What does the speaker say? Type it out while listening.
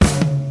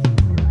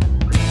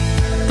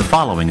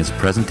following is a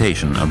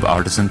presentation of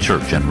Artisan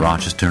Church in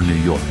Rochester, New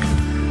York.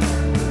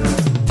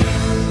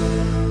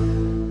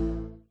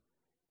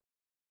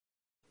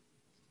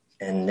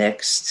 And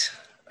next,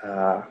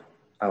 I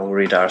will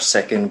read our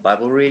second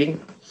Bible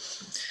reading.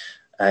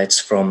 It's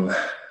from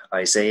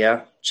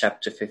Isaiah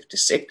chapter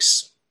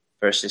 56,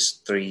 verses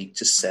 3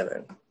 to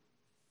 7.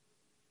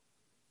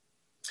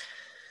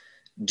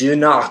 Do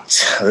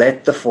not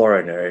let the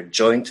foreigner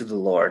join to the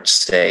Lord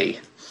say,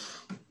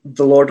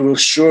 "The Lord will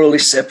surely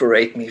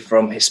separate me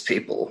from his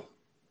people."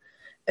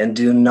 And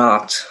do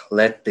not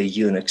let the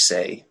eunuch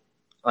say,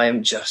 "I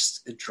am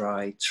just a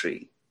dry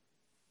tree."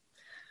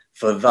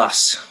 For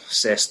thus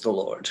says the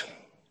Lord,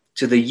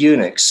 to the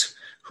eunuchs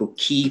who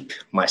keep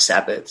my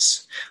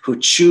Sabbaths, who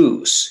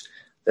choose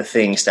the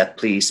things that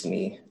please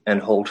me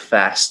and hold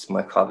fast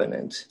my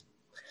covenant,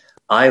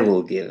 I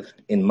will give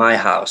in my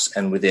house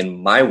and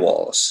within my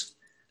walls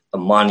a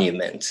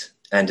monument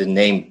and a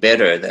name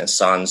better than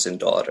sons and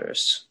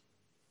daughters.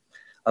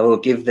 I will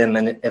give them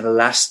an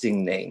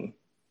everlasting name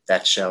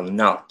that shall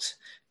not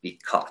be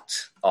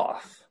cut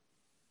off.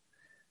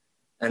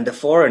 And the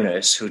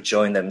foreigners who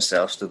join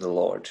themselves to the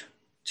Lord,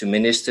 to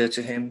minister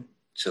to him,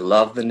 to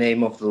love the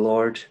name of the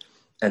Lord,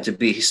 and to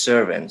be his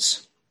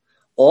servants,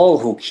 all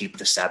who keep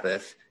the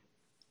Sabbath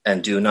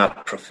and do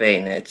not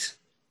profane it,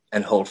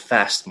 and hold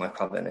fast my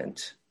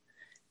covenant,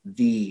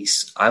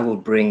 these I will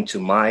bring to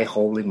my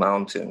holy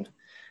mountain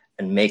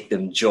and make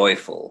them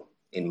joyful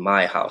in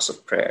my house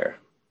of prayer.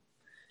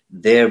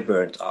 Their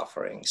burnt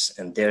offerings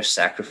and their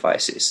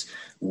sacrifices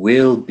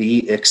will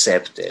be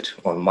accepted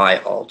on my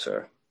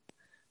altar.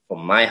 For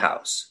my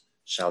house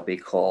shall be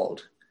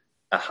called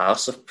a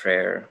house of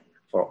prayer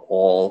for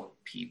all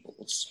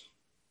peoples.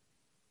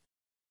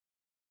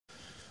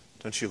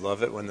 Don't you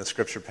love it when the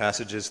scripture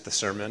passage is the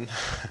sermon?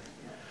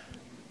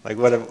 Like,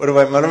 what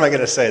am I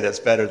going to say that's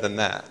better than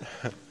that?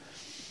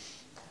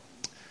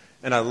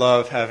 And I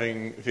love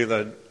having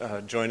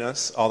Vila join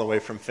us all the way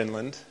from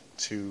Finland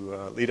to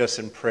lead us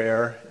in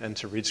prayer and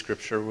to read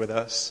scripture with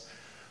us.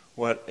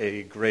 What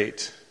a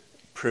great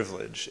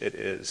privilege it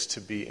is to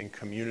be in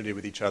community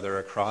with each other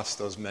across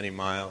those many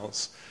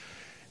miles.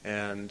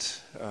 And,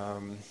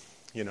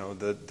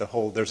 the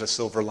whole "there's a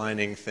silver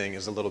lining" thing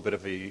is a little bit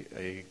of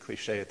a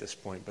cliche at this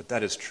point, but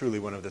that is truly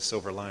one of the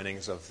silver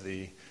linings of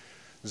the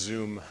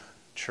Zoom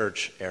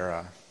church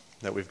era,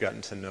 that we've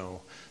gotten to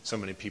know so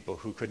many people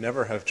who could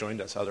never have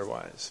joined us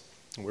otherwise.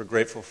 And we're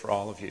grateful for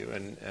all of you,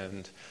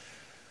 and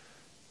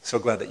so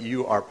glad that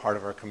you are part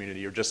of our community.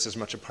 You're just as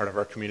much a part of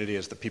our community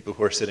as the people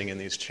who are sitting in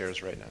these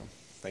chairs right now.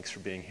 Thanks for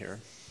being here.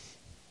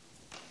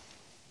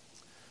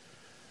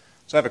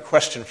 So I have a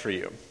question for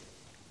you.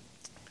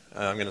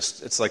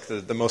 It's like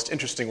the most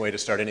interesting way to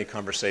start any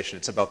conversation.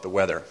 It's about the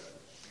weather.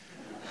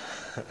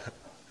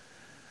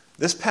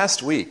 This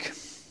past week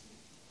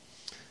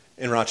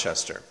in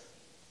Rochester,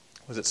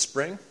 was it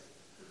spring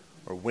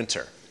or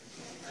winter?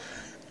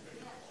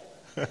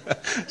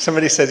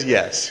 Somebody says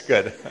yes.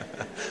 Good.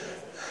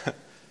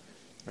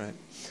 Right.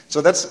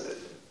 So that's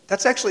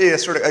actually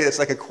it's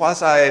like a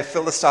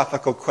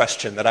quasi-philosophical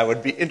question that I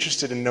would be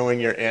interested in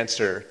knowing your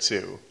answer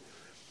to.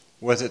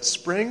 Was it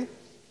spring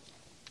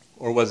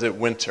or was it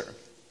winter?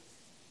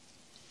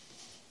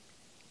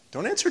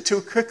 Don't answer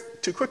too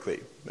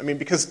quickly. I mean,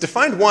 because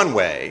defined one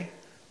way,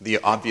 the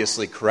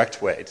obviously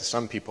correct way to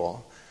some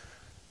people,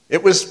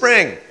 it was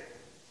spring.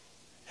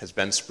 Has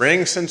been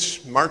spring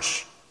since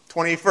March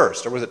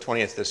 21st, or was it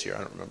 20th this year? I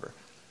don't remember.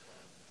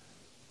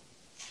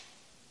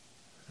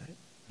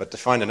 But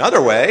defined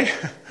another way,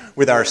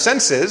 with our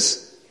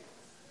senses,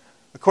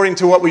 according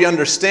to what we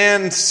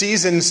understand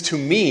seasons to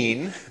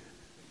mean,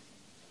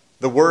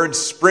 the words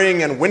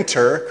spring and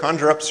winter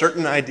conjure up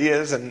certain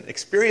ideas and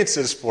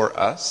experiences for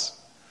us.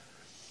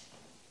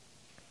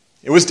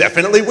 It was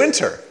definitely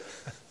winter,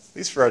 at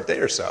least for a day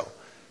or so.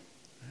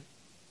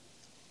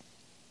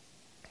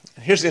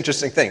 Here's the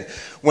interesting thing.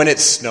 When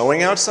it's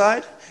snowing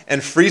outside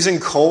and freezing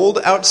cold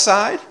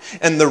outside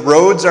and the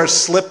roads are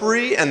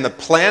slippery and the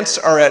plants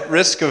are at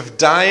risk of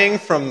dying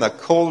from the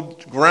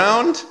cold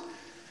ground,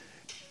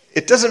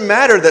 it doesn't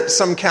matter that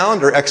some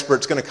calendar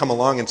expert's going to come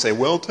along and say,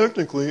 well,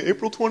 technically,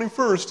 April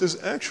 21st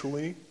is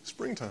actually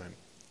springtime.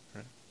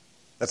 Right?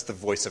 That's the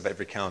voice of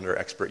every calendar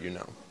expert you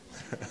know.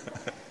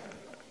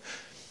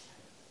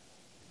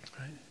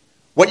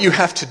 What you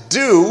have to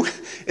do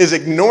is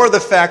ignore the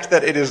fact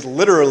that it is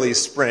literally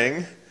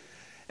spring,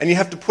 and you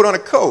have to put on a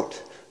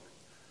coat.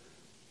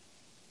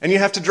 And you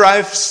have to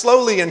drive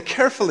slowly and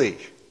carefully.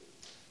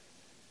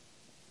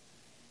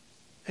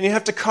 And you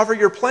have to cover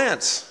your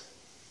plants.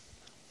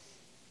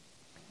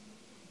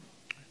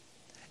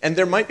 And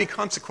there might be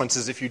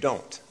consequences if you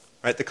don't.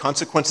 Right? The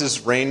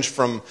consequences range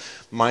from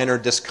minor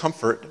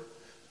discomfort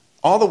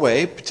all the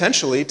way,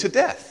 potentially, to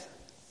death.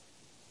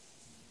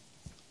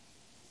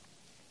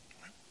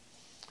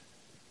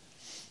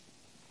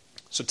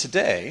 So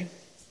today,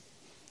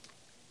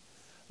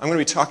 I'm going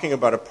to be talking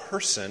about a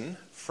person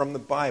from the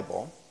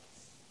Bible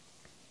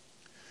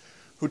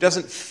who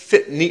doesn't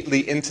fit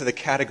neatly into the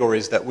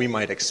categories that we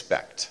might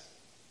expect.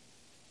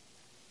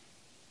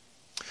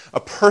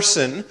 A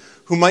person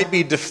who might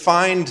be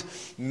defined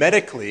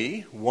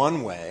medically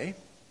one way,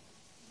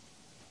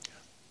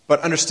 but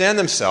understand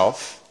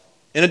themselves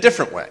in a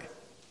different way.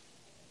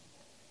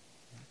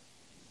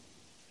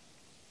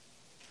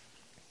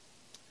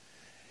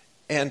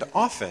 And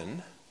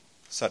often,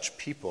 such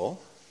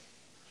people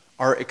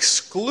are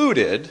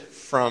excluded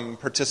from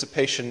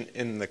participation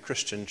in the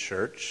Christian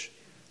church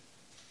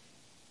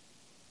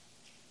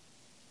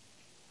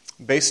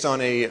based on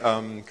a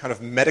kind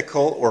of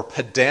medical or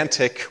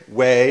pedantic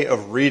way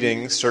of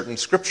reading certain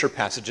scripture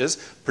passages,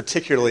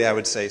 particularly, I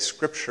would say,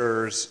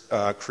 Scripture's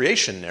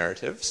creation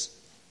narratives.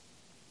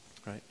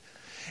 Right?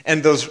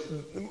 And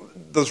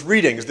those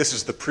readings, this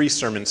is the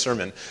pre-sermon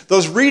sermon,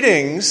 those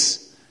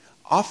readings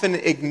often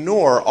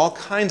ignore all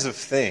kinds of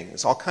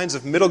things, all kinds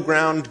of middle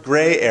ground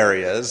gray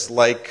areas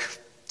like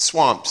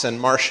swamps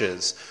and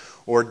marshes,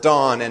 or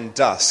dawn and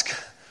dusk,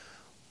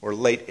 or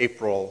late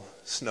April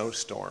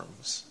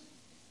snowstorms.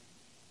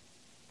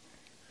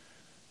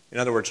 In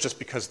other words, just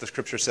because the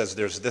Scripture says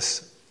there's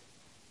this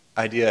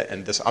idea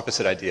and this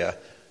opposite idea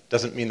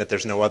doesn't mean that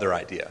there's no other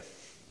idea.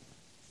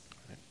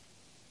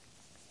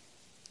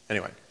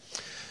 Anyway,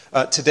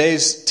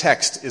 today's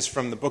text is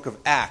from the book of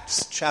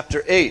Acts,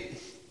 chapter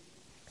 8,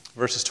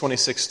 verses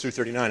 26 through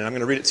 39, and I'm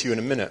going to read it to you in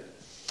a minute.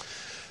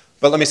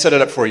 But let me set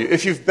it up for you.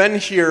 If you've been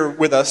here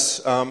with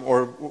us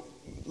or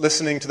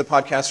listening to the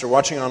podcast or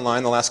watching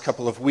online the last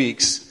couple of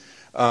weeks,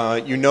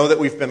 you know that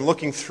we've been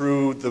looking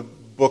through the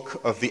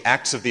book of the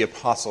Acts of the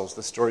Apostles,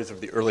 the stories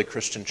of the early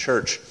Christian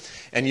church.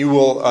 And you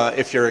will,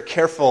 if you're a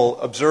careful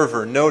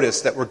observer,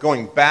 notice that we're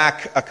going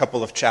back a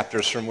couple of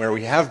chapters from where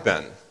we have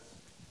been.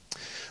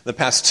 The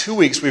past 2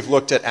 weeks we've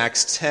looked at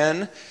Acts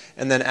 10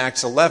 and then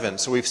Acts 11.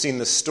 So we've seen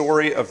the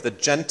story of the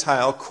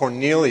Gentile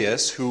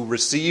Cornelius who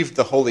received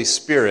the Holy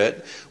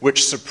Spirit,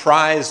 which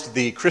surprised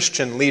the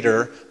Christian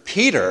leader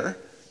Peter,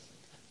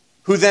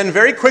 who then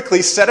very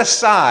quickly set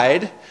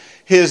aside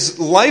his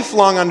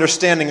lifelong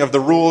understanding of the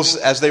rules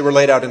as they were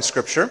laid out in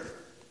Scripture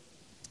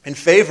in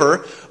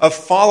favor of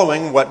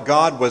following what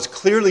God was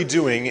clearly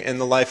doing in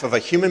the life of a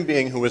human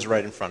being who was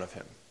right in front of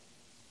him.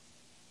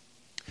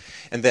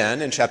 And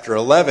then, in chapter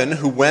 11,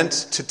 who went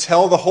to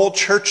tell the whole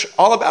church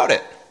all about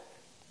it.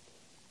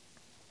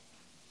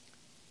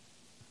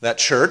 That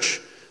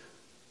church,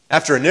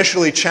 after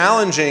initially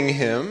challenging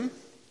him,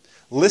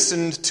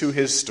 listened to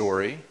his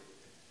story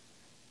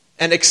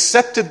and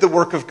accepted the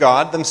work of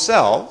God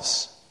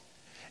themselves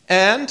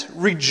and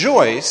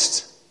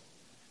rejoiced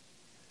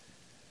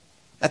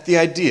at the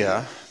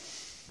idea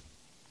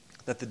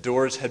that the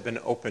doors had been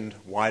opened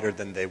wider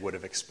than they would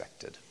have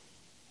expected.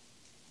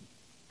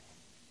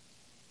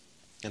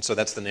 And so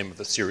that's the name of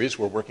the series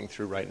we're working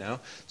through right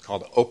now. It's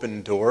called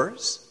Open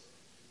Doors.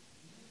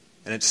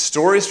 And it's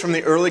stories from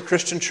the early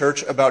Christian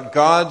church about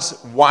God's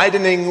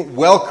widening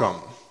welcome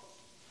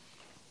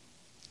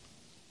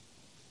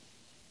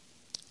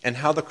and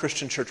how the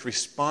Christian church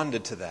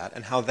responded to that,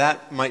 and how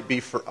that might be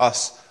for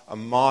us a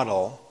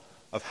model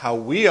of how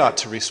we ought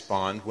to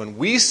respond when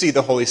we see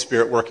the Holy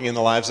Spirit working in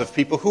the lives of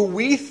people who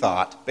we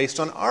thought,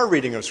 based on our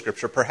reading of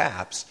Scripture,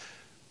 perhaps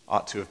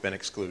ought to have been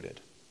excluded.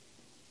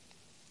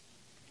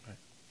 Right.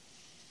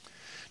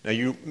 Now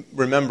you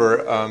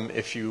remember,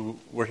 if you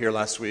were here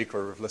last week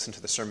or listened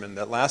to the sermon,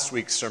 that last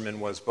week's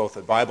sermon was both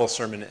a Bible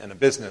sermon and a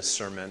business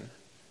sermon.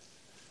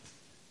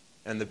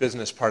 And the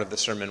business part of the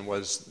sermon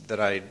was that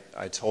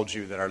I told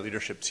you that our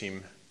leadership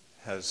team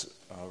has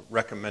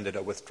recommended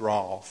a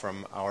withdrawal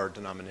from our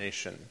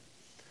denomination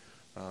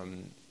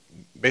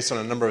based on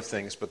a number of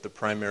things, but the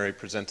primary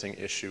presenting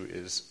issue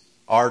is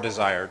our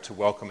desire to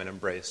welcome and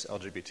embrace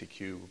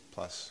LGBTQ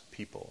plus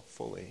people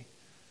fully,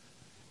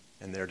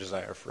 and their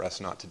desire for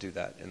us not to do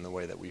that in the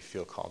way that we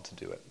feel called to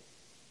do it.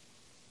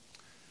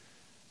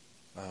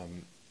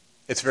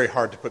 It's very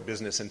hard to put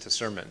business into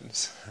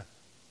sermons.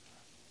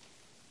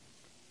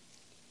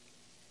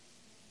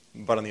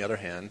 But on the other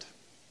hand,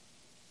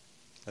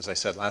 as I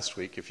said last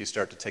week, if you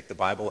start to take the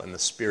Bible and the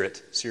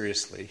Spirit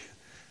seriously,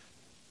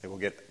 they will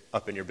get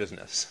up in your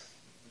business.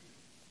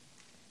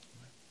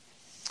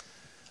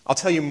 I'll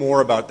tell you more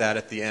about that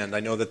at the end.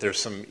 I know that there's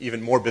some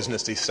even more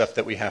businessy stuff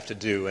that we have to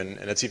do, and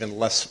it's even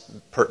less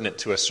pertinent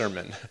to a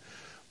sermon,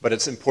 but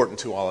it's important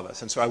to all of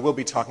us. And so I will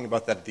be talking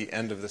about that at the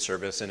end of the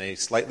service in a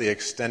slightly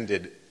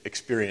extended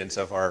experience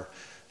of our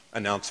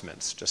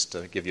announcements, just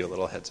to give you a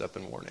little heads up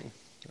and warning.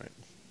 All right.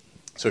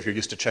 So if you're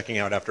used to checking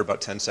out after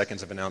about 10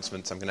 seconds of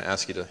announcements, I'm going to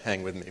ask you to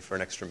hang with me for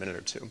an extra minute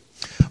or two.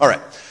 All right,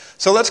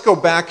 so let's go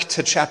back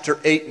to chapter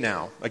 8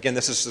 now. Again,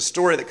 this is the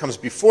story that comes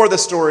before the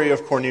story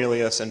of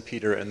Cornelius and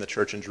Peter and the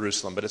church in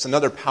Jerusalem, but it's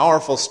another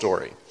powerful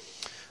story.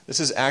 This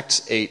is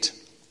Acts 8,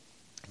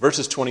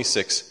 verses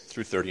 26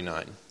 through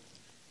 39.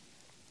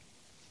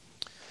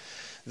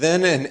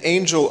 Then an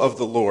angel of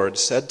the Lord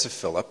said to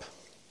Philip,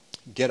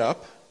 "Get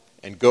up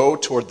and go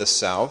toward the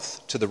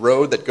south to the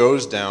road that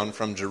goes down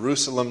from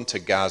Jerusalem to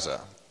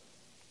Gaza.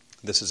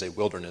 This is a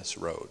wilderness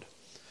road."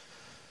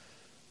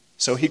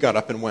 So he got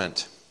up and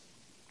went.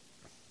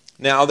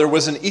 Now there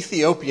was an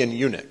Ethiopian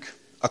eunuch,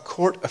 a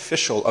court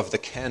official of the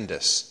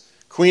Candace,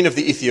 queen of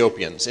the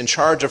Ethiopians, in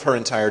charge of her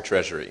entire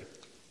treasury.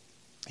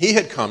 He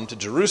had come to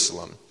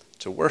Jerusalem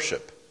to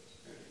worship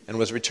and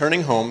was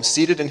returning home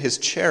seated in his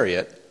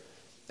chariot,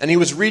 and he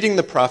was reading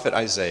the prophet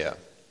Isaiah.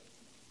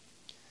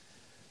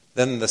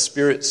 Then the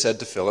Spirit said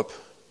to Philip,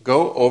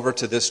 "Go over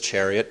to this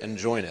chariot and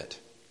join it."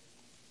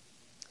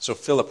 So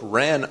Philip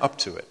ran up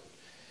to it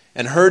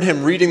and heard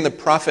him reading the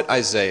prophet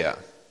Isaiah.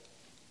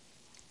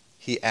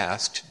 He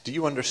asked, "Do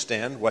you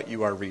understand what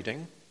you are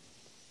reading?"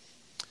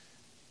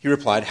 He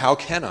replied, "How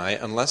can I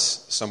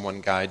unless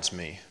someone guides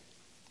me?"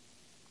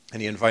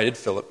 And he invited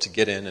Philip to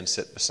get in and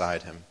sit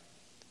beside him.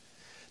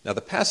 Now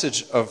the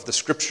passage of the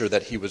scripture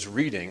that he was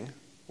reading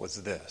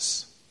was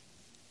this: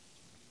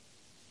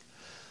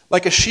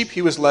 "Like a sheep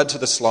he was led to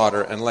the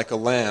slaughter, and like a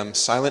lamb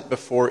silent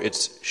before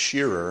its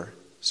shearer,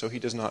 so he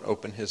does not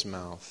open his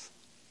mouth.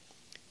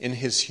 In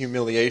his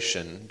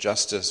humiliation,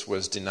 justice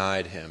was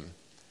denied him.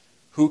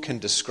 Who can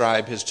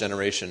describe his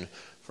generation?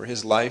 For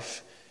his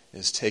life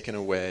is taken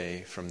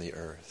away from the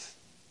earth."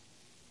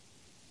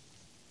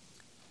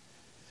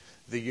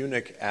 The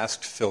eunuch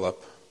asked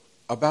Philip,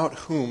 "About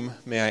whom,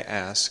 may I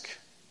ask,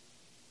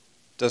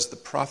 does the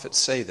prophet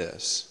say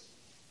this?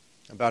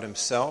 About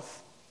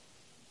himself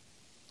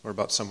or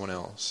about someone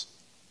else?"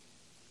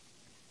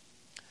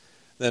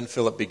 Then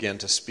Philip began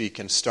to speak,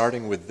 and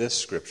starting with this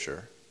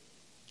scripture,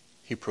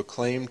 he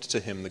proclaimed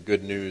to him the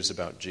good news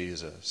about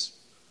Jesus.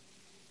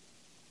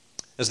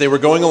 As they were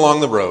going along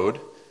the road,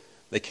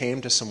 they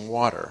came to some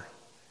water,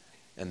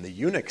 and the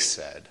eunuch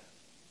said,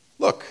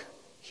 "Look,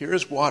 here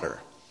is water.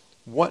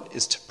 What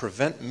is to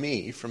prevent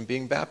me from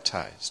being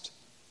baptized?"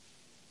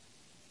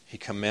 He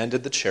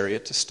commanded the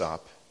chariot to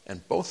stop,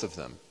 and both of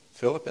them,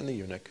 Philip and the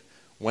eunuch,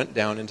 went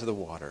down into the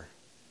water,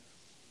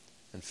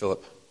 and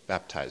Philip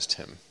baptized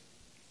him.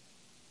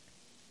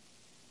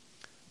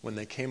 When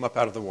they came up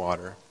out of the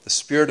water, the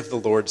Spirit of the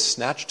Lord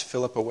snatched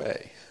Philip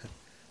away.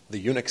 The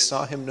eunuch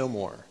saw him no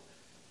more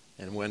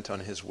and went on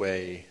his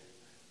way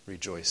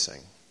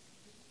rejoicing.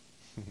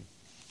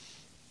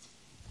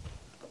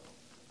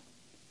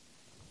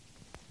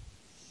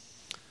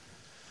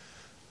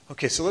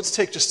 Okay, so let's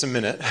take just a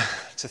minute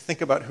to think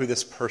about who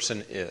this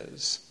person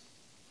is,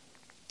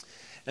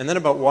 and then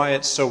about why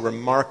it's so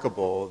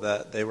remarkable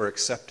that they were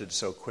accepted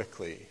so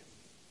quickly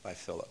by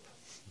Philip.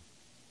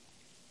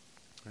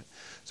 Right?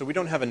 So we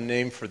don't have a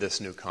name for this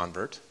new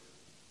convert.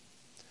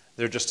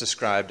 They're just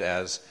described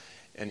as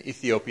an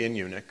Ethiopian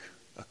eunuch,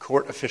 a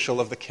court official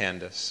of the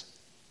Candace,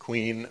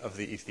 queen of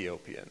the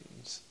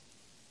Ethiopians.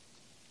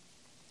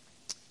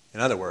 In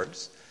other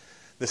words,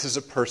 this is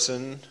a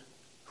person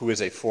who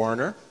is a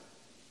foreigner,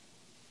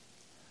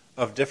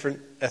 of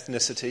different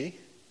ethnicity,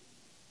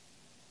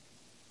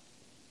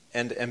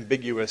 and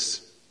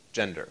ambiguous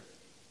gender.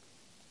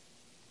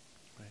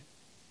 Right?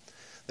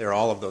 They're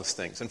all of those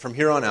things. And from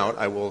here on out,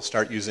 I will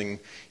start using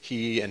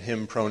he and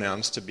him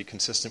pronouns to be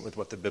consistent with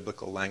what the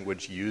biblical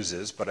language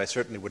uses, but I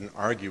certainly wouldn't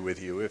argue with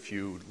you if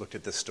you looked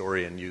at this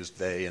story and used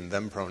they and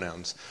them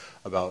pronouns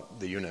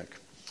about the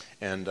eunuch.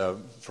 And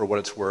for what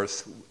it's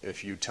worth,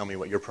 if you tell me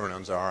what your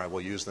pronouns are, I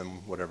will use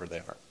them, whatever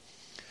they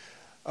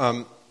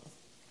are.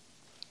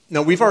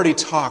 Now, we've already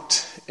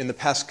talked in the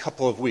past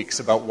couple of weeks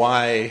about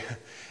why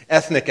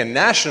ethnic and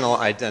national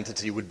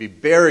identity would be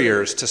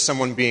barriers to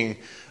someone being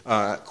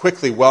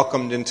quickly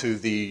welcomed into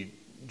the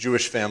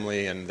Jewish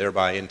family and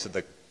thereby into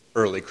the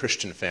early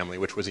Christian family,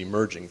 which was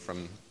emerging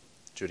from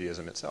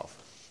Judaism itself.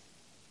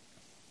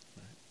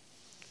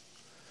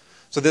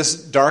 So this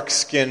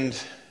dark-skinned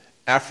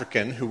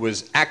African who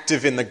was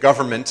active in the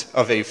government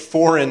of a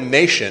foreign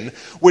nation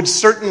would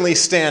certainly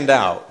stand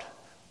out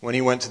when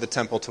he went to the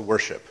temple to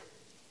worship.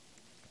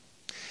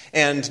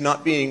 And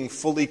not being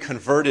fully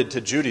converted to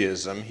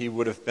Judaism, he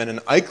would have been an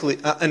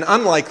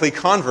unlikely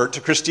convert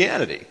to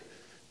Christianity.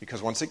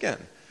 Because once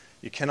again,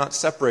 you cannot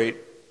separate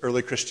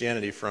early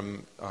Christianity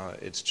from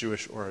its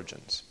Jewish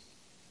origins.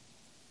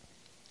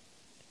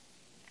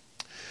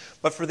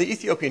 But for the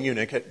Ethiopian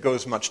eunuch, it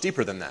goes much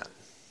deeper than that.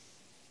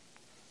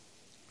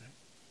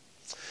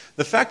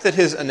 The fact that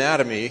his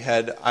anatomy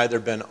had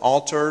either been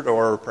altered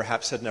or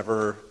perhaps had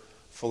never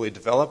fully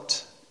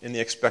developed in the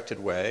expected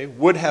way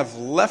would have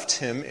left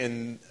him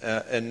in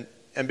an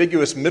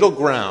ambiguous middle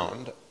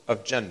ground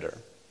of gender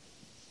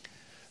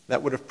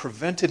that would have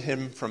prevented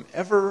him from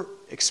ever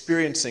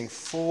experiencing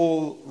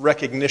full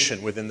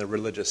recognition within the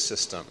religious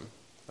system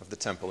of the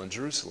temple in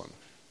Jerusalem.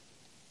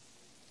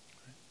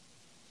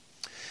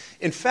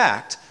 In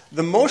fact,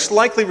 the most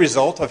likely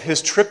result of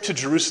his trip to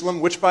Jerusalem,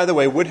 which, by the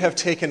way, would have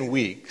taken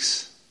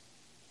weeks,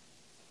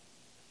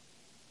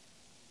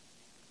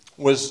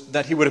 was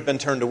that he would have been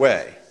turned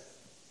away.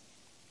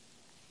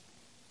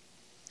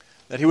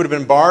 That he would have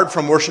been barred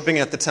from worshiping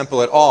at the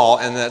temple at all,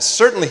 and that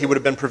certainly he would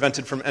have been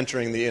prevented from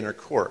entering the inner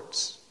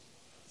courts.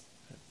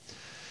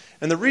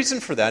 And the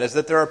reason for that is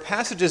that there are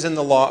passages in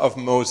the law of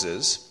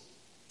Moses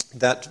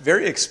that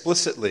very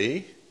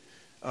explicitly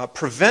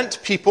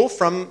prevent people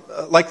from,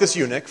 like this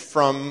eunuch,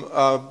 from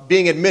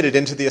being admitted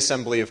into the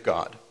assembly of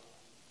God.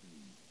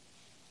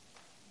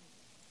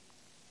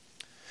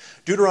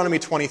 Deuteronomy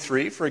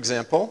 23, for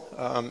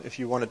example, if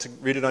you wanted to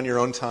read it on your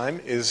own time,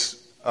 is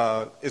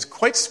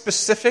quite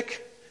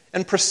specific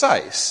and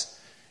precise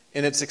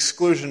in its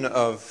exclusion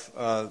of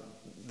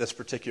this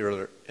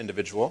particular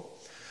individual.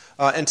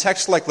 And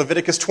texts like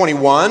Leviticus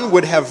 21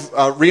 would have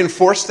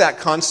reinforced that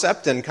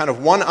concept and kind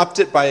of one-upped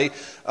it by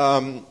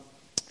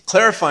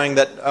clarifying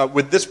that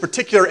with this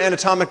particular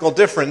anatomical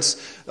difference,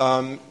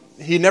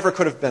 he never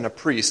could have been a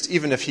priest,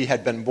 even if he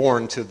had been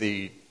born to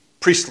the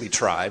priestly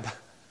tribe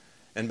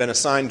and been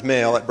assigned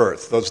male at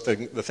birth. Those are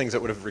the things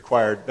that would have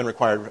been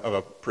required of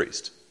a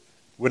priest.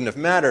 Wouldn't have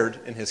mattered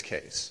in his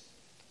case.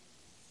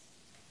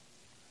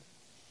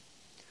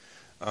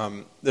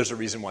 There's a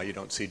reason why you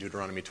don't see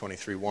Deuteronomy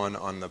 23:1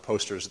 on the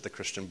posters at the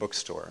Christian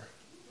bookstore.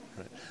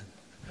 Right?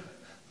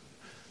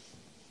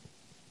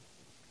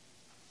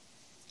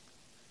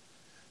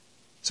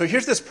 So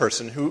here's this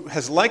person who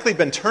has likely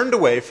been turned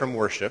away from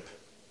worship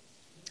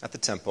at the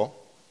temple,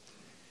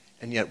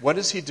 and yet what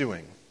is he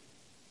doing?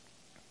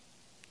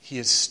 He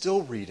is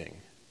still reading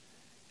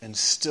and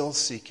still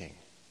seeking.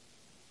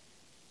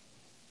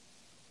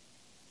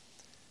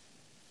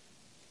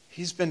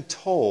 He's been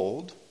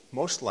told,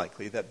 most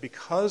likely, that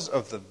because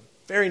of the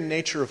very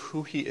nature of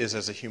who he is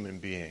as a human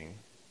being,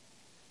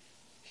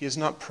 he is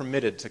not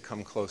permitted to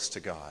come close to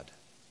God.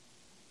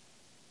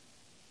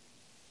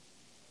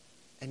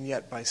 And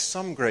yet, by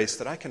some grace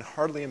that I can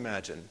hardly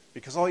imagine,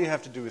 because all you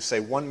have to do is say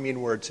one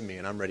mean word to me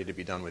and I'm ready to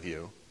be done with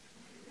you,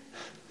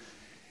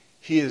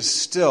 he is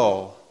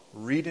still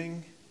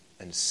reading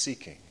and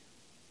seeking.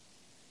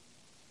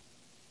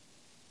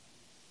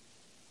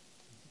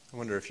 I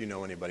wonder if you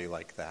know anybody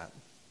like that.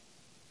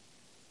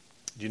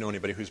 Do you know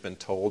anybody who's been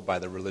told by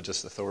the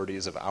religious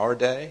authorities of our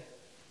day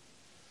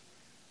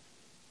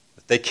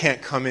that they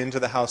can't come into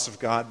the house of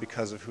God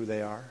because of who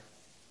they are?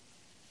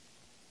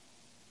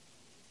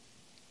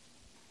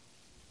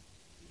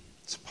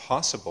 It's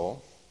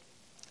possible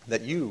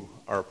that you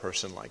are a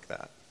person like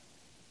that.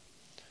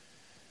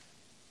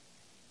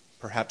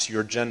 Perhaps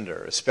your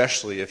gender,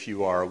 especially if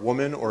you are a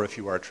woman or if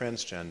you are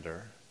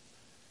transgender,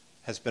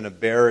 has been a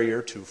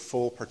barrier to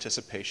full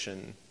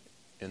participation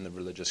in the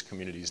religious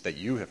communities that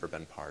you have ever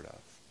been part of.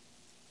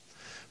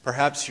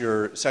 Perhaps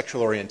your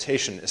sexual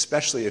orientation,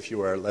 especially if you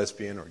are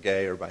lesbian or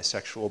gay or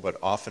bisexual, but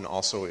often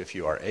also if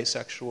you are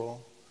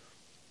asexual,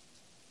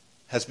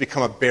 has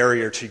become a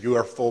barrier to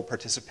your full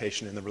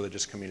participation in the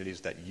religious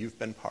communities that you've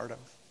been part of.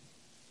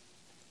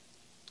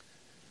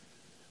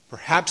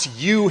 Perhaps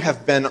you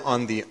have been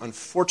on the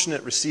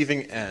unfortunate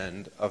receiving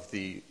end of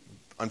the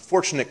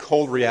unfortunate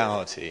cold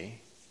reality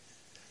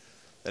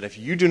that if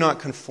you do not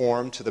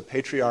conform to the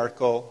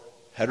patriarchal,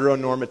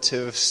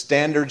 heteronormative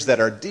standards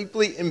that are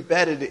deeply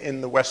embedded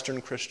in the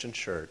Western Christian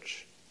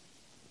church,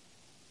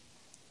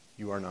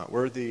 you are not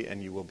worthy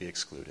and you will be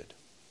excluded.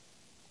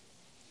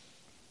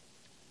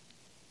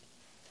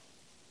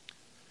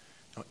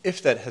 Now,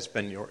 if that has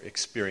been your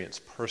experience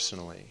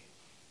personally,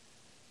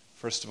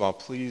 first of all,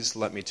 please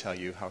let me tell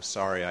you how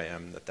sorry I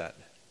am that that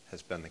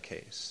has been the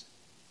case.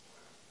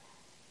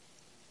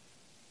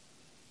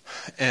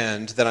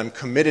 And that I'm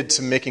committed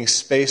to making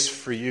space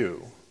for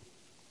you.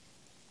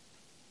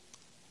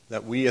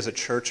 That we as a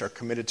church are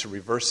committed to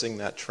reversing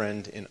that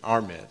trend in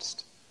our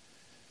midst.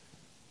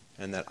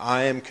 And that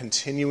I am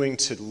continuing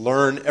to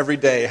learn every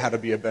day how to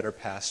be a better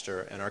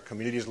pastor, and our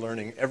community is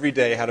learning every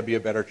day how to be a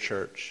better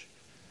church.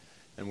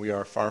 And we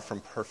are far from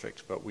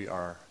perfect, but we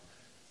are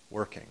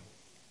working.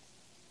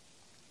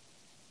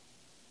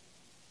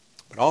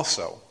 But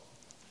also,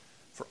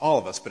 for all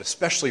of us, but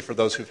especially for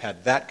those who've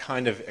had that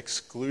kind of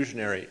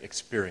exclusionary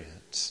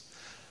experience,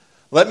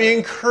 let me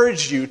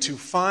encourage you to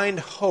find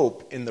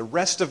hope in the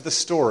rest of the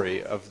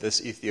story of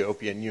this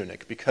Ethiopian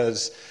eunuch,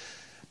 because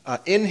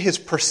in his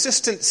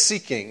persistent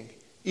seeking,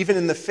 even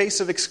in the face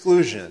of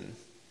exclusion,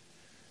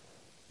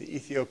 the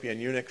Ethiopian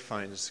eunuch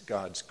finds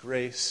God's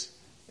grace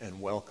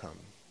and welcome.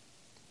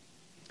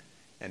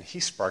 And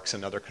he sparks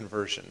another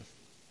conversion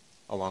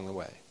along the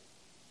way.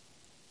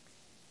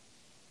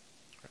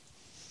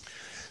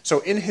 So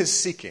in his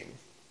seeking,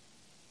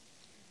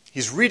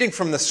 he's reading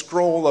from the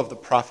scroll of the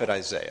prophet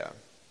Isaiah,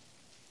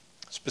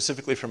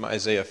 specifically from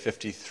Isaiah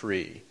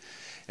 53.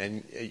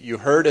 And you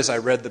heard as I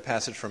read the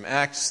passage from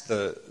Acts,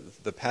 the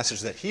passage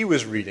that he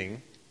was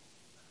reading,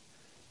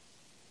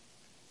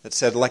 that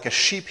said, like a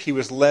sheep he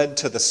was led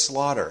to the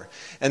slaughter.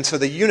 And so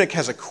the eunuch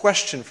has a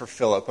question for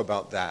Philip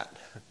about that.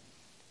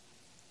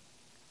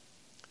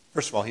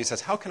 First of all, he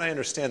says, how can I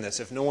understand this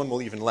if no one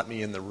will even let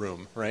me in the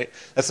room, right?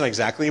 That's not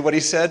exactly what he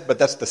said, but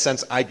that's the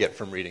sense I get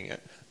from reading it.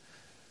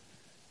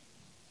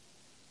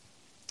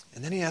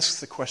 And then he asks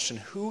the question,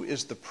 who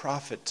is the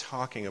prophet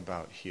talking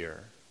about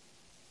here?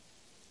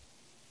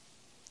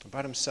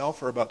 About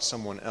himself or about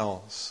someone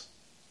else?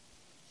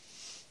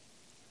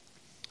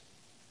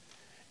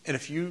 And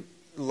if you,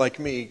 like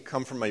me,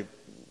 come from a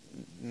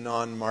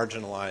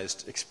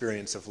non-marginalized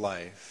experience of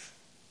life,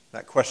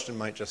 that question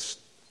might just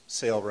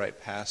sail right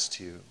past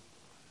you.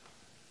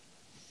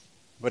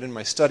 But in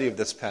my study of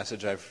this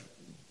passage, I've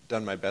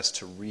done my best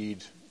to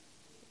read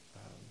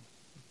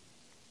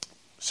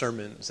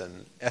sermons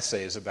and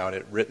essays about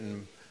it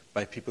written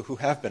by people who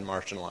have been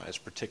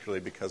marginalized, particularly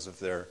because of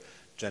their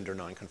gender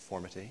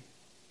nonconformity.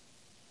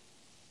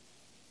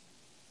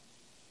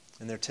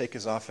 And their take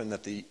is often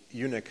that the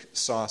eunuch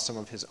saw some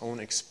of his own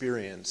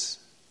experience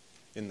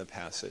in the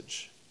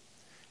passage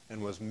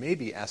and was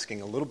maybe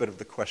asking a little bit of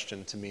the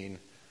question to mean,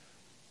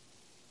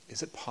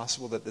 is it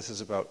possible that this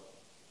is about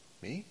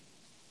me?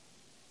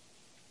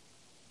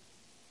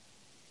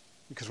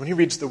 Because when he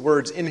reads the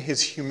words, in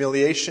his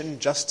humiliation,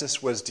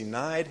 justice was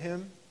denied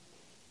him,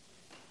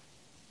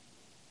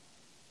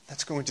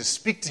 that's going to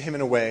speak to him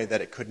in a way that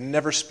it could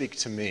never speak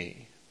to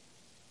me.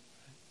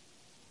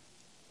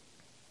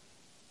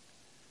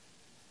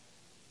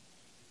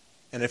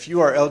 And if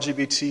you are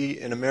LGBT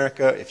in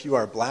America, if you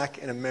are black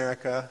in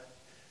America,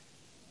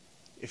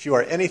 if you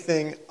are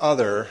anything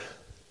other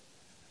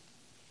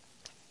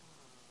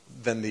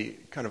than the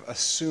kind of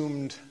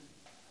assumed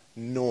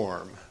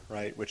norm,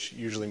 right, which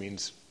usually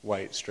means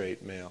white,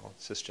 straight, male,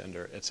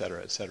 cisgender,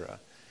 etc.,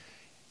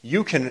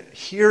 you can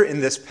hear in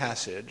this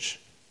passage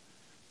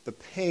the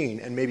pain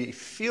and maybe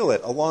feel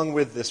it along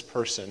with this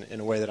person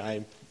in a way that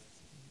I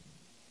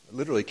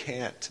literally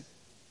can't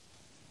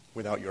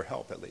without your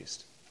help, at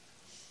least.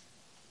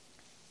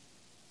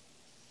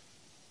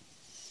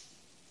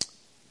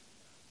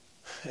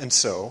 And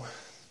so,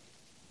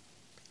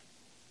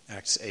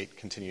 Acts 8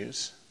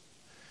 continues.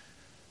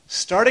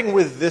 Starting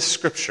with this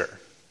scripture,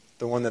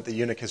 the one that the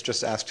eunuch has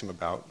just asked him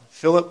about,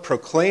 Philip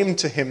proclaimed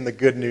to him the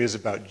good news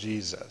about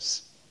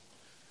Jesus.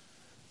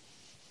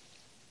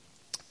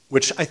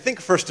 Which I think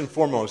first and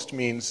foremost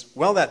means,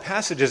 well, that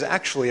passage is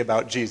actually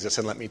about Jesus,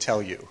 and let me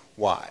tell you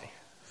why.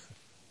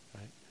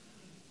 Right?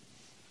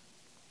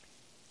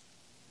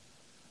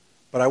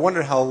 But I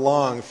wonder how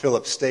long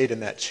Philip stayed in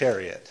that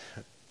chariot.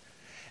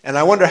 And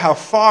I wonder how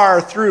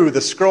far through the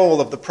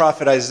scroll of the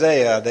prophet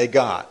Isaiah they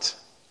got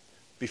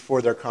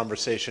before their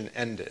conversation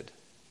ended.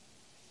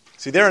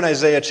 See, there in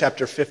Isaiah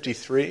chapter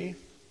 53.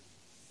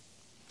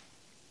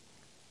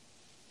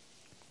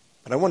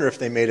 But I wonder if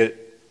they made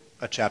it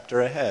a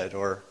chapter ahead,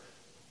 or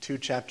 2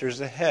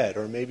 chapters ahead,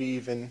 or maybe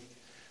even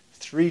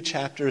 3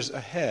 chapters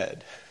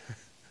ahead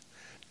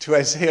to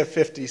Isaiah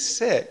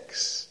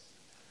 56,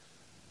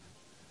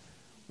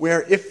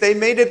 where if they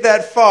made it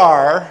that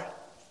far,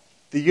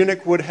 the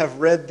eunuch would have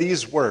read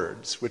these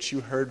words, which you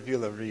heard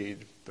Vila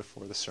read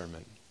before the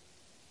sermon.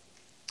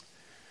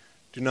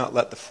 Do not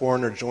let the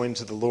foreigner joined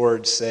to the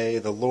Lord say,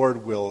 the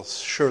Lord will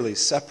surely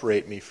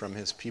separate me from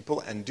his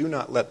people, and do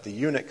not let the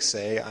eunuch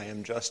say, I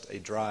am just a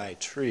dry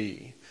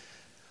tree.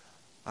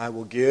 I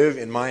will give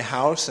in my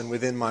house and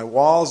within my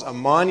walls a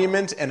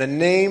monument and a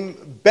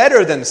name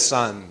better than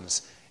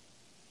sons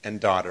and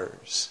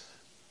daughters.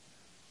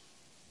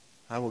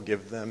 I will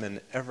give them an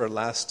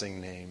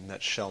everlasting name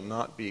that shall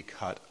not be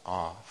cut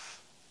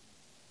off.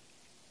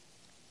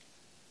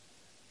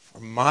 For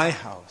my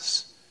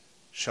house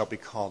shall be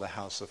called a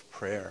house of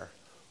prayer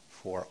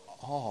for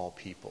all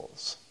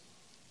peoples.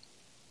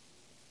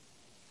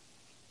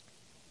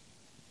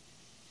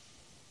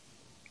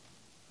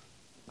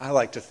 I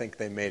like to think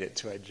they made it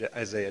to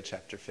Isaiah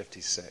chapter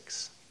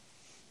 56.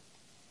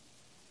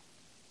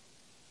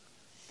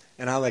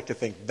 And I like to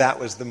think that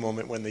was the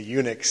moment when the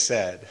eunuch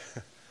said,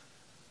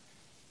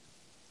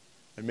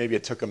 and maybe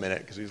it took a minute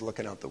because he was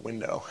looking out the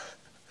window,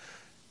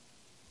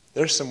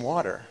 there's some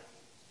water.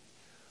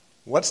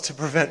 What's to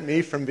prevent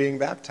me from being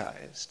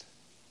baptized?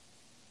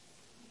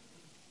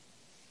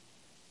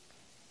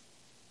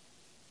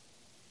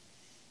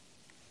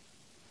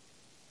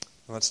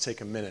 Let's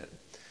take a minute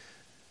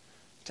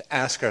to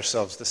ask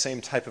ourselves the same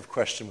type of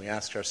question we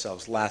asked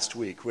ourselves last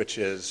week, which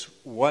is,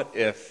 what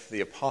if the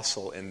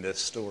apostle in this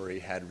story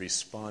had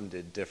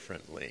responded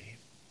differently?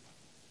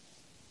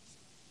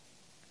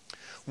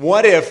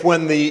 What if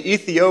when the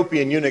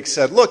Ethiopian eunuch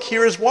said, look,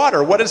 here is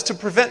water, what is to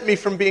prevent me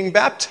from being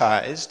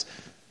baptized?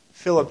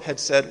 Philip had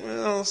said,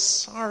 well,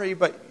 sorry,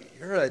 but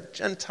you're a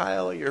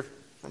Gentile, you're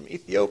from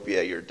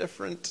Ethiopia, you're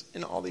different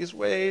in all these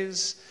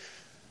ways.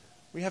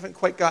 We haven't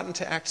quite gotten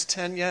to Acts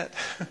 10 yet.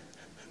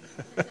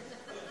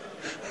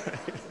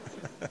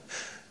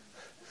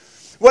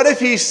 What if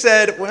he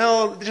said,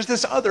 well, there's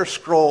this other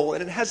scroll,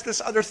 and it has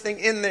this other thing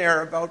in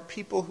there about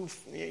people who,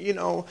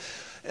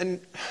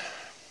 and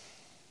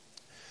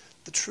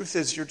the truth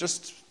is you're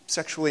just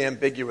sexually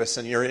ambiguous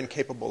and you're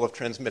incapable of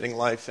transmitting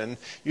life, and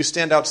you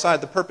stand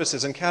outside the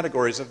purposes and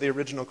categories of the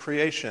original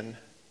creation.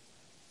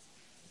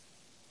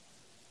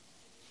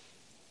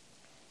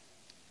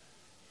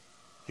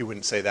 He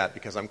wouldn't say that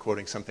because I'm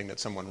quoting something that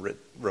someone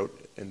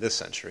wrote in this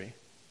century.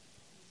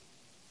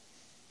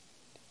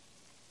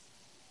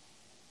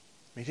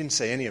 He didn't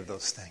say any of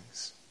those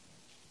things.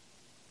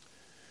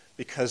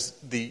 Because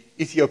the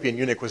Ethiopian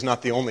eunuch was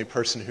not the only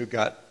person who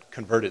got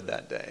converted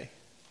that day.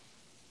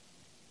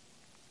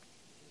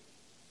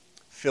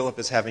 Philip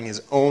is having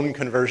his own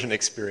conversion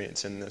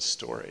experience in this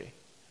story.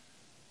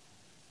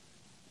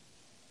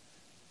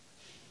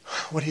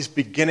 What he's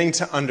beginning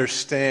to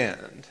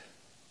understand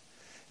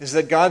is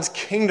that God's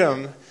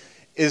kingdom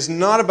is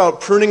not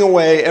about pruning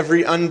away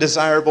every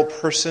undesirable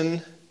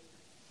person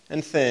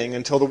and thing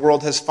until the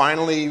world has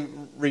finally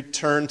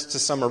returned to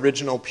some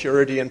original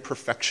purity and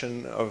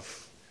perfection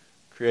of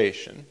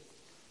creation.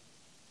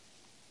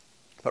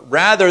 But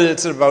rather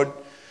it's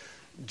about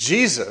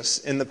Jesus,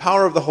 in the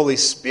power of the Holy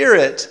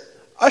Spirit,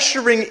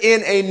 ushering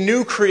in a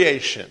new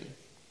creation.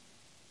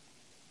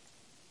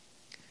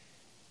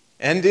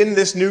 And in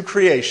this new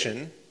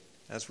creation,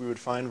 as we would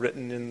find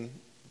written in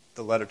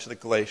the letter to the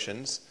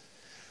Galatians,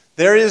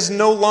 there is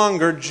no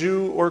longer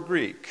Jew or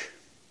Greek.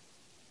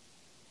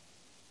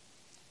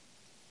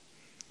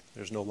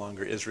 There's no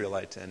longer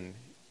Israelite and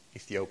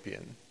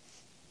Ethiopian.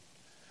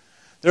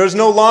 There is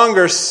no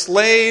longer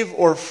slave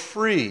or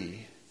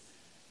free.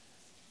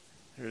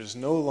 There is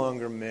no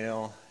longer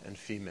male and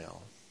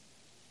female.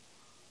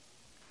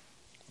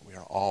 We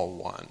are all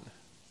one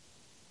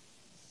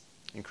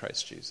in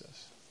Christ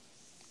Jesus.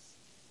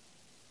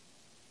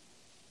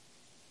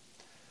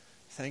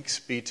 Thanks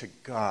be to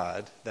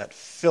God that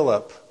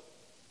Philip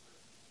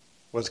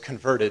was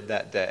converted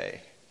that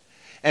day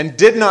and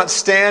did not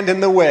stand in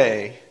the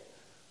way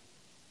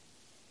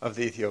of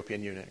the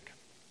Ethiopian eunuch.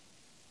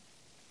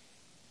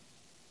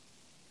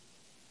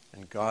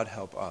 And God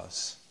help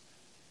us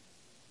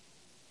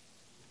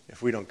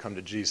if we don't come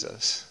to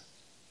Jesus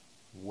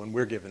when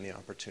we're given the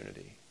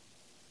opportunity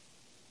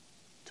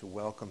to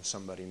welcome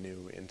somebody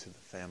new into the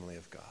family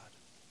of God.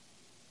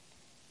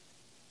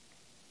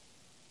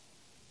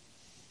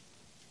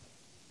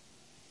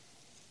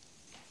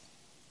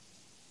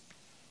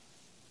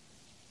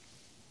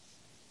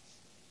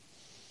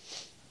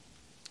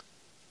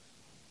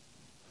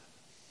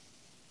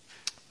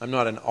 I'm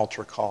not an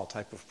altar call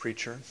type of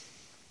preacher.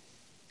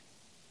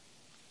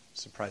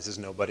 Surprises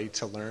nobody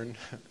to learn.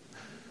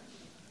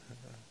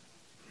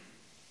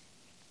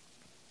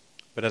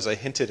 But as I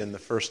hinted in the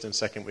first and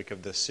second week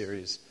of this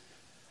series,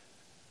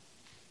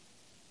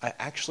 I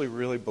actually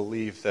really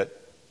believe that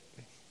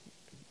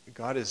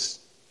God is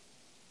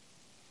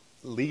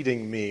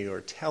leading me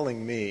or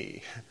telling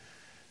me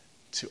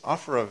to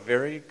offer a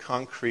very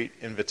concrete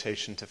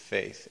invitation to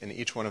faith in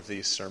each one of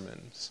these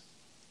sermons.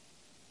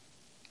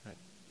 Right?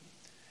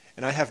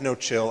 And I have no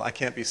chill. I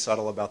can't be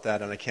subtle about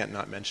that, and I can't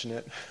not mention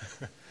it.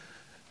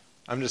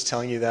 I'm just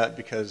telling you that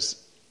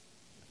because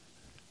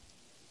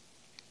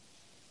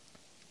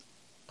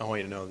I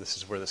want you to know this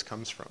is where this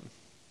comes from.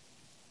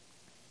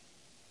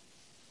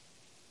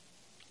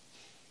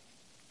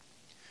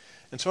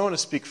 And so I want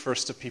to speak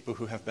first to people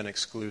who have been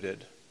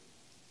excluded.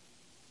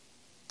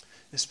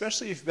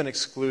 Especially if you've been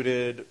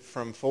excluded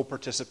from full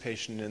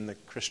participation in the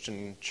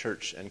Christian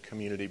church and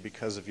community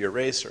because of your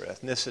race or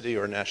ethnicity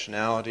or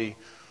nationality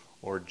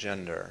or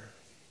gender.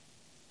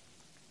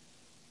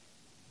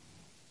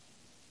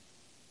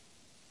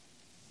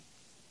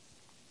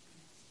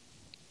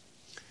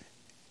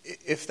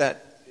 If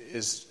that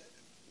is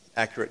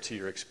accurate to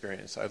your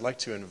experience, I'd like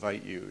to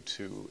invite you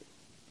to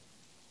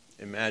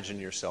imagine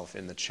yourself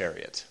in the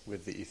chariot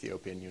with the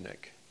Ethiopian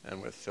eunuch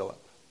and with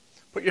Philip.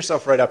 Put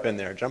yourself right up in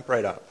there. Jump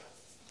right up.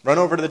 Run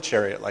over to the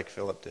chariot like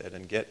Philip did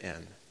and get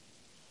in.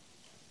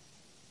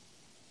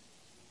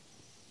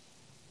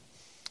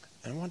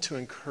 And I want to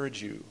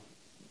encourage you.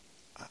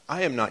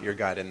 I am not your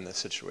guide in this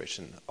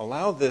situation.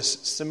 Allow this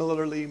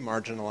similarly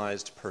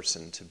marginalized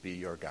person to be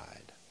your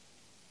guide.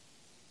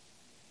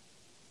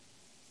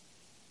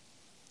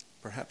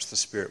 Perhaps the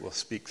Spirit will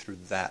speak through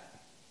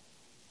that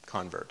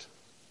convert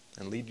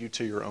and lead you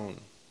to your own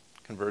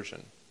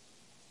conversion.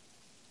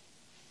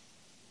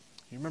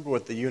 You remember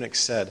what the eunuch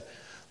said?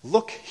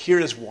 Look, here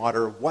is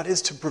water. What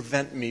is to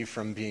prevent me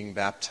from being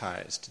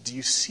baptized? Do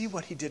you see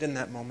what he did in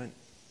that moment?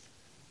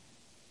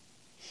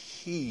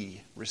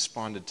 He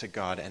responded to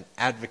God and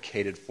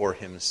advocated for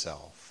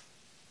himself.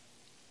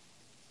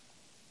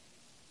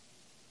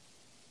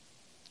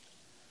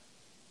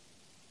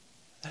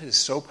 That is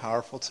so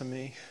powerful to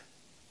me.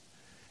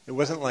 It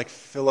wasn't like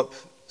Philip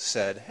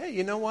said, hey,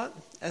 you know what?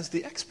 As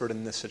the expert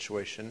in this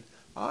situation,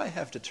 I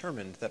have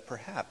determined that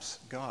perhaps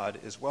God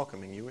is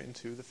welcoming you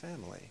into the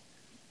family.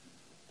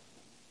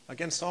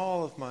 Against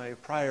all of my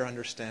prior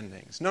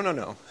understandings.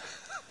 No.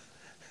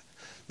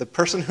 The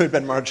person who had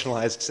been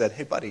marginalized said,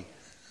 hey, buddy,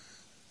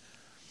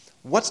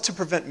 what's to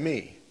prevent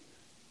me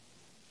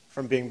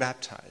from being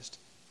baptized?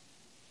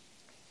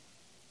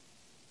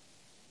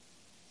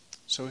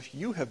 So if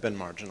you have been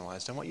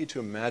marginalized, I want you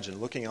to imagine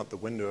looking out the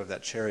window of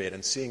that chariot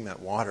and seeing that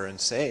water and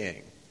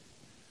saying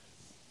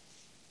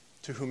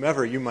to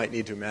whomever you might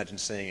need to imagine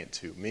saying it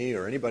to, me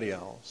or anybody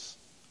else,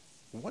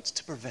 what's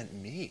to prevent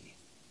me?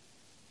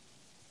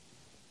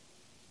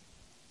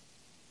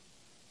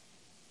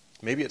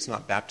 Maybe it's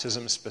not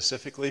baptism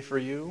specifically for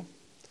you.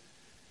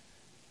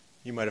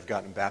 You might have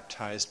gotten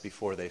baptized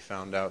before they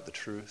found out the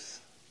truth.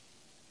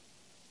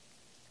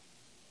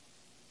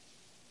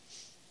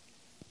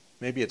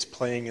 Maybe it's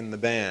playing in the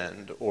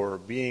band or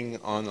being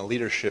on a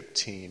leadership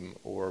team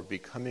or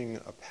becoming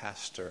a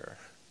pastor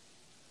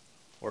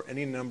or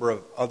any number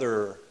of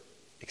other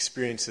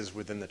experiences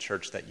within the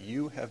church that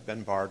you have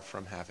been barred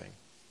from having.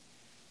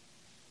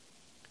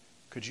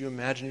 Could you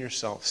imagine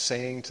yourself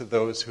saying to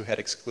those who had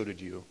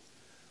excluded you,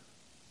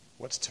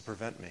 what's to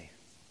prevent me?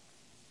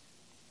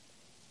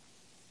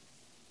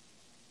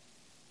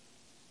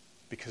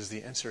 Because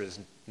the answer is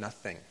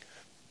nothing.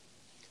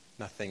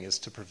 Nothing is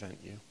to prevent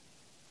you.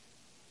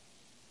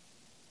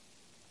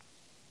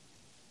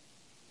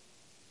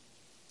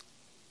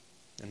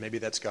 And maybe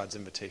that's God's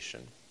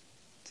invitation,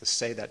 to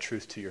say that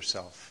truth to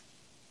yourself.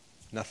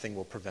 Nothing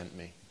will prevent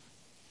me.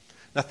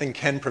 Nothing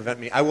can prevent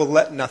me. I will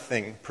let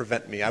nothing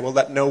prevent me. I will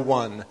let no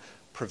one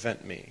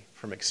prevent me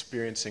from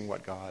experiencing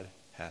what God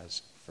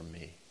has for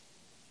me.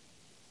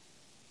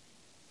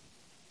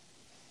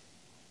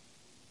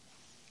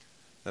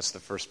 That's the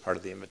first part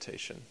of the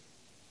invitation.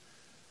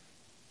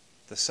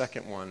 The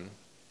second one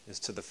is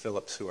to the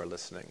Phillips who are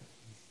listening.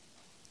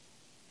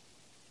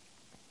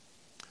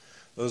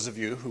 Those of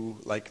you who,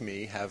 like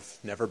me, have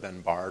never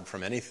been barred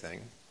from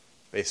anything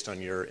based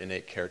on your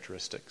innate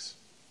characteristics.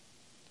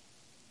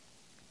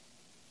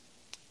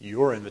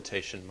 Your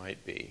invitation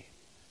might be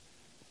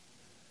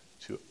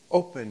to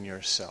open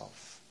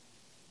yourself,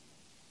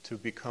 to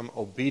become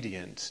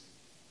obedient,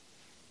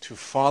 to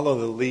follow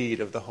the lead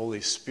of the Holy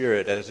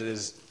Spirit as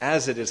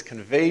it is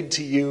conveyed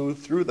to you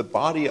through the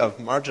body of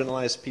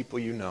marginalized people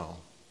you know.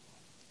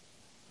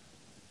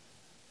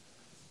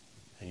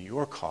 And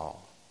your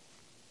call,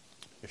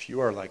 if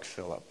you are like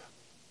Philip,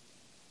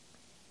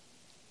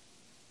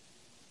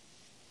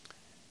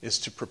 is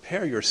to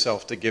prepare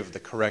yourself to give the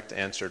correct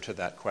answer to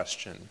that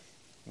question.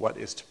 What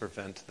is to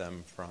prevent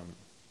them from?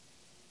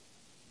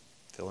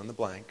 Fill in the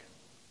blank,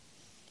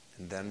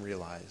 and then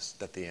realize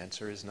that the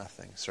answer is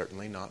nothing,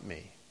 certainly not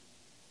me.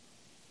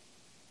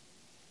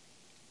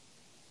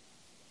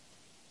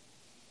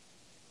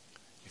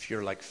 If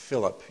you're like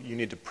Philip, you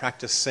need to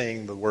practice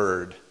saying the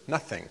word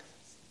nothing.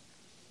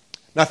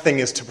 Nothing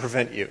is to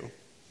prevent you.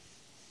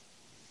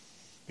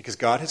 Because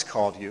God has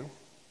called you,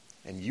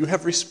 and you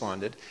have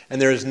responded,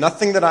 and there is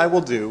nothing that I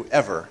will do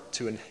ever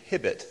to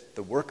inhibit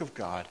the work of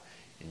God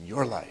in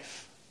your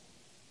life.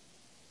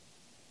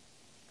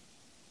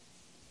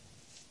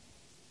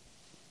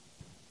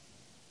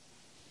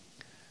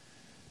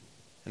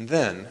 And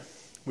then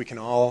we can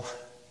all,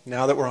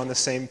 now that we're on the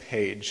same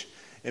page,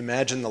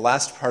 imagine the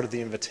last part of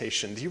the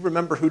invitation. Do you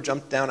remember who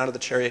jumped down out of the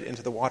chariot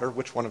into the water?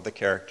 Which one of the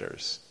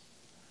characters?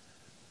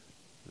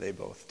 They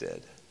both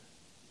did.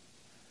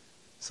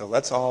 So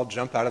let's all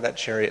jump out of that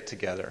chariot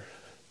together.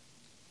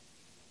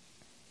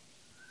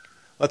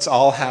 Let's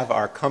all have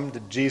our come to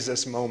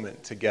Jesus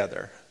moment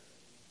together.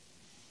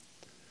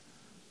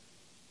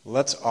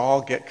 Let's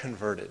all get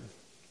converted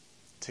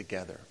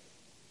together.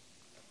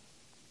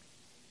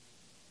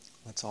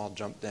 Let's all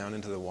jump down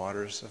into the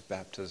waters of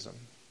baptism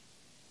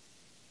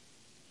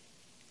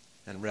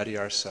and ready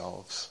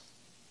ourselves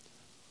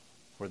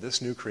for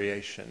this new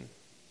creation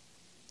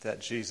that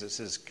Jesus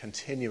is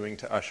continuing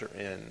to usher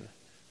in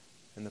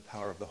the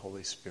power of the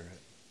Holy Spirit.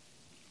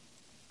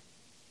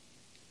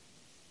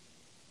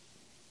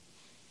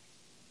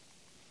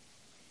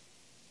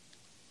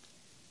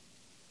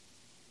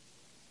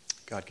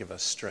 God, give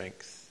us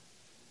strength.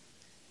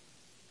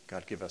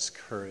 God, give us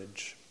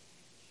courage.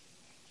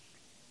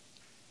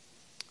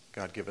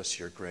 God, give us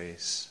your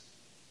grace.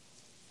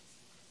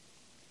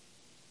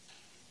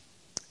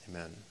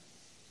 Amen.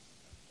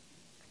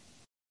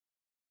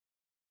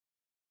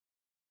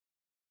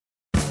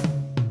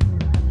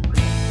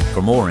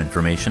 For more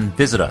information,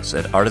 visit us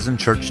at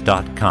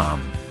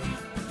artisanchurch.com.